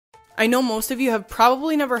I know most of you have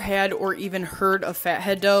probably never had or even heard of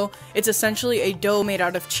fathead dough. It's essentially a dough made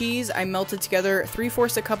out of cheese. I melted together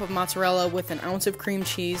 3/4 a cup of mozzarella with an ounce of cream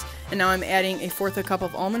cheese, and now I'm adding 1/4 a cup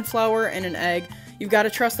of almond flour and an egg. You've got to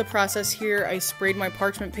trust the process here. I sprayed my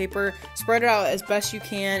parchment paper, spread it out as best you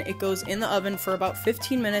can. It goes in the oven for about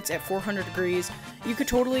 15 minutes at 400 degrees. You could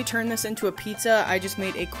totally turn this into a pizza. I just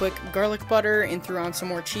made a quick garlic butter and threw on some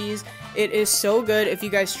more cheese. It is so good. If you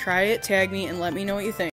guys try it, tag me and let me know what you think.